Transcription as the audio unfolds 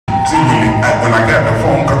when I got the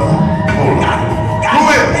phone call, hold on. Who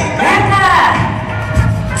is it? Grandpa!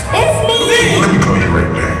 It's me! Let me call you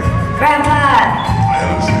right back. Grandpa! Let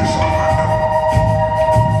me see something I know.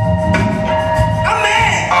 I'm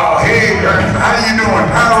mad! Oh, hey, Grandpa. How you doing?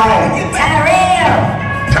 Tyrone?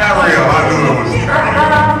 Tyrell, I knew it was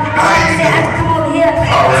Tyrell. How you doing? I come over here.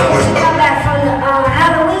 All right, what's up? Come back from the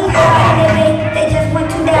Halloween. They just went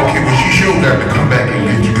too down. Okay, but she sure got to come back and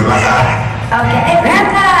get you, cause Okay, hey,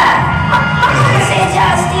 Grandpa! I said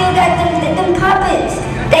y'all still got them puppets.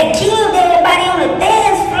 They killed everybody on the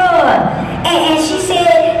dance floor. And she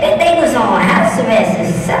said that they was on house arrest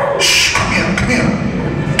or something. Shh, come here.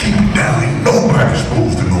 Keep it down. Ain't nobody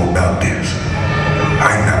supposed to know about this.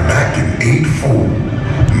 Now back in 94,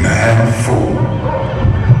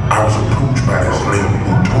 I was approached by this lady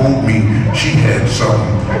who told me she had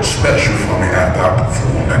something special for me after I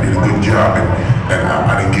performed. I did a good job and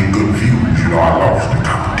I didn't get good views. You know, I lost the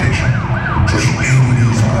competition. So she gave me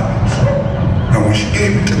these puppets. And when she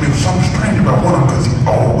gave it to me, there was something strange about one of them because he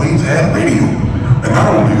always had radio. And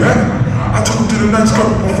not only that, I took him to the next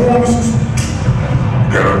couple performances.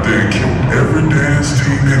 Got up there and killed every dance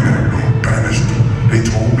team in there. They banished them. They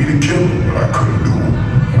told me to kill him, but I couldn't do it.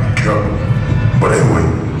 I kept him. But anyway,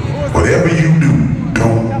 whatever you do,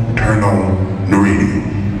 don't turn on the radio.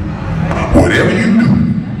 Whatever you do,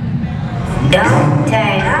 don't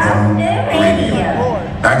turn on the radio.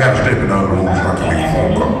 I got to step in the other room so I can make a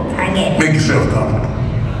phone call. I get it. Make yourself comfortable.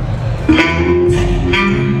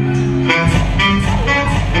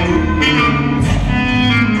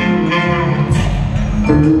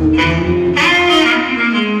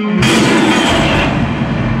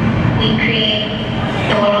 We create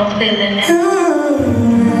the world we live in.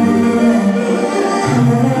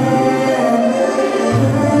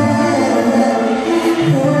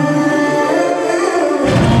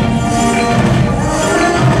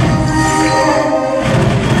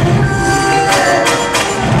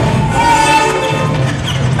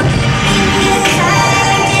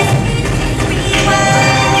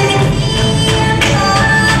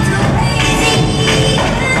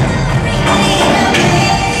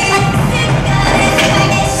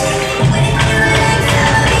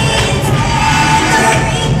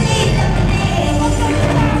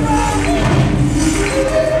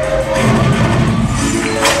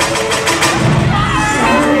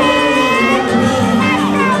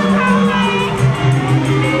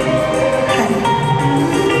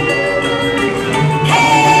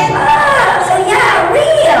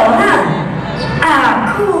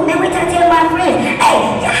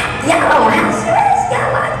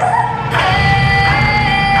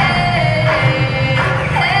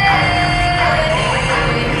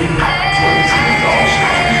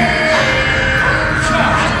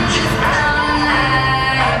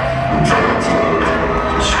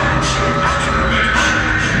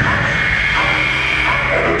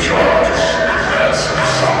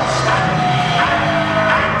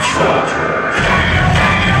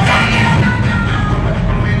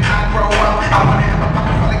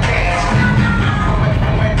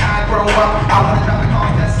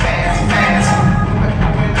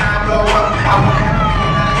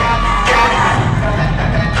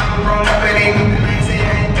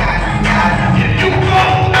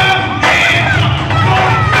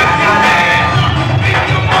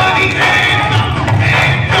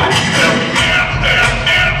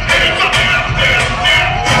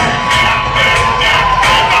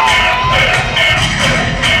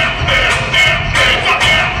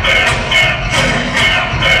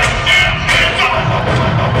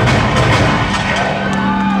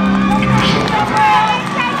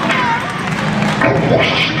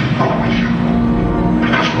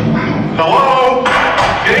 Hello?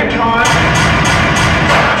 Game time.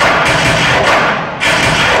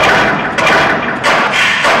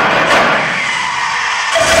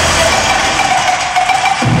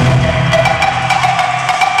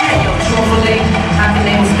 Hey, yo, truthfully, how can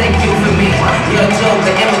they mistake you for me? You're a joke,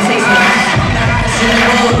 the imitation.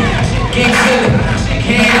 Game silly.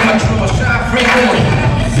 Hand in my trouble, shot frequently.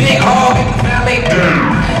 Big hog in the valley.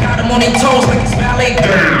 Got him on their toes like it's ballet.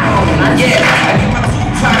 Yeah, I get my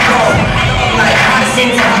two-top off. Like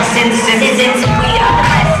Hudson, we are the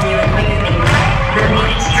best here at Wiggly. The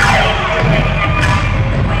money's straight.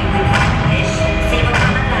 The way we publish. Save a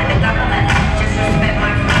common life, the government. Just respect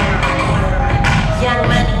my career. Young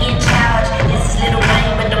money in charge. This is Little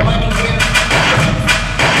Wayne, but the money's in.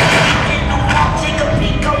 In the walk, take a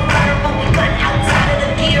peek, go burn, but we got outside of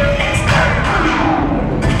the gear next turn.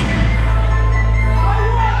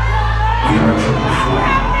 We are Triple Four,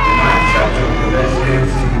 the 9th chapter of the best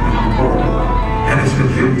dance team in the world, and it's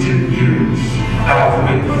been 15 years.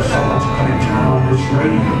 for so much coming down on this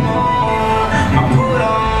radio.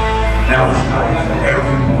 Now it's time for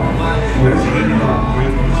everyone who has hated on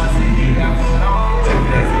greatness for years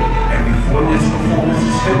today, and before this performance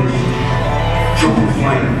is finished, Triple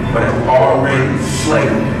Flame, but has already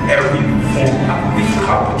slain every form of this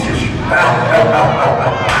competition.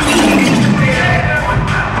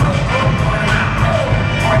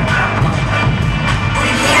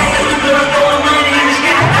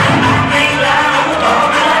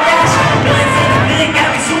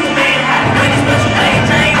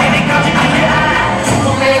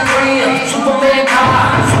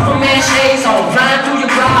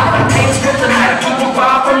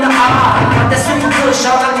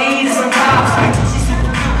 All I need is some cops. She's super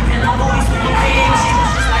cute and I'm always super big. She's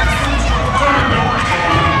just like a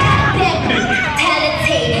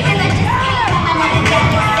Talented, and I just can't come another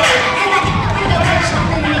galaxy. And I can't bring the rush on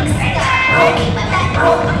the next stop. Okay, but that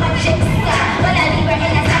broke on my chick stop. But I leave her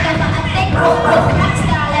in a second, but I think rock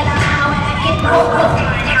star, let her know when I get broke.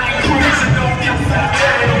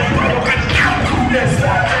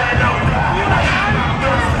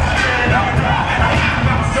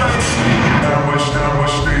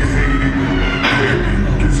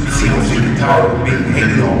 Tired of being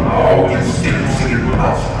hated on all instincts singing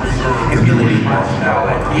process. And really my style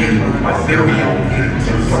like creating with my very own hits.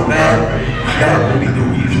 And so that will be the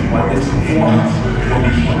reason why this performance will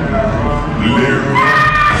be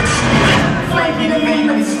Flame be the name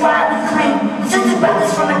of the squad we claim. Sister brothers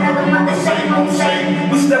from another mother, same old same.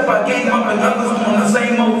 We step our game up and others on the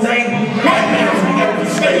same old thing. Nightmares on every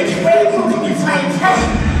stage, red moving in flames.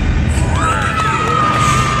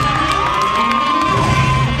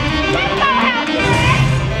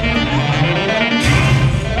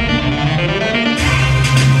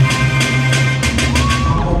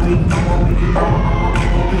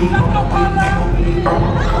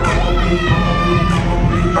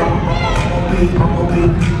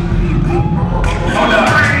 Hold up.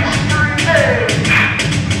 Hey.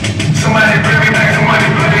 Somebody bring me back some money,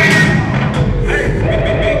 please.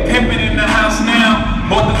 Big pimpin' in the house now.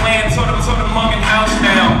 Bought the land, told the muggin' house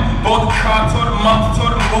now. Bought the car, told the month,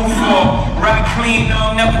 told the roof off. Ride clean,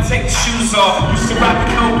 no, never take the shoes off. Used to rock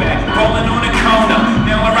the Novak, ballin' on the corner.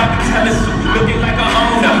 Now I rock the telescope, looking like a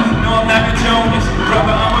owner. No, I'm not a Jonas,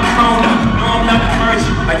 brother, I'm a Kona. No, I'm not a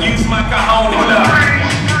virgin, I use my cojones. Hold up.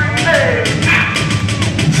 Hey.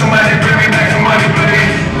 Somebody bring me back some money,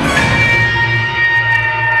 please.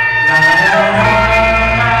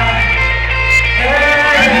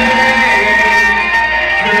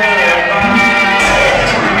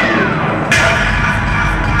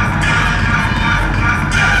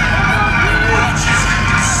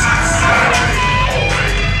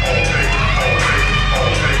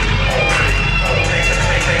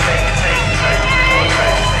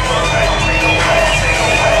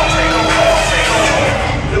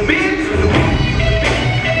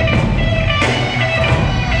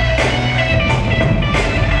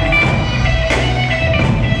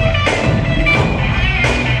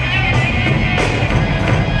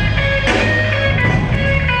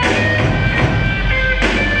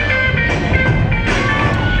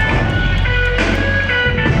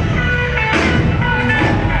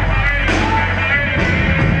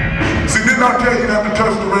 Didn't I tell you not to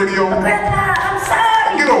touch the radio? Grandpa, I'm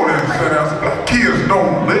sorry. Get over there and sit down. Kids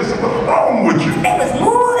don't listen.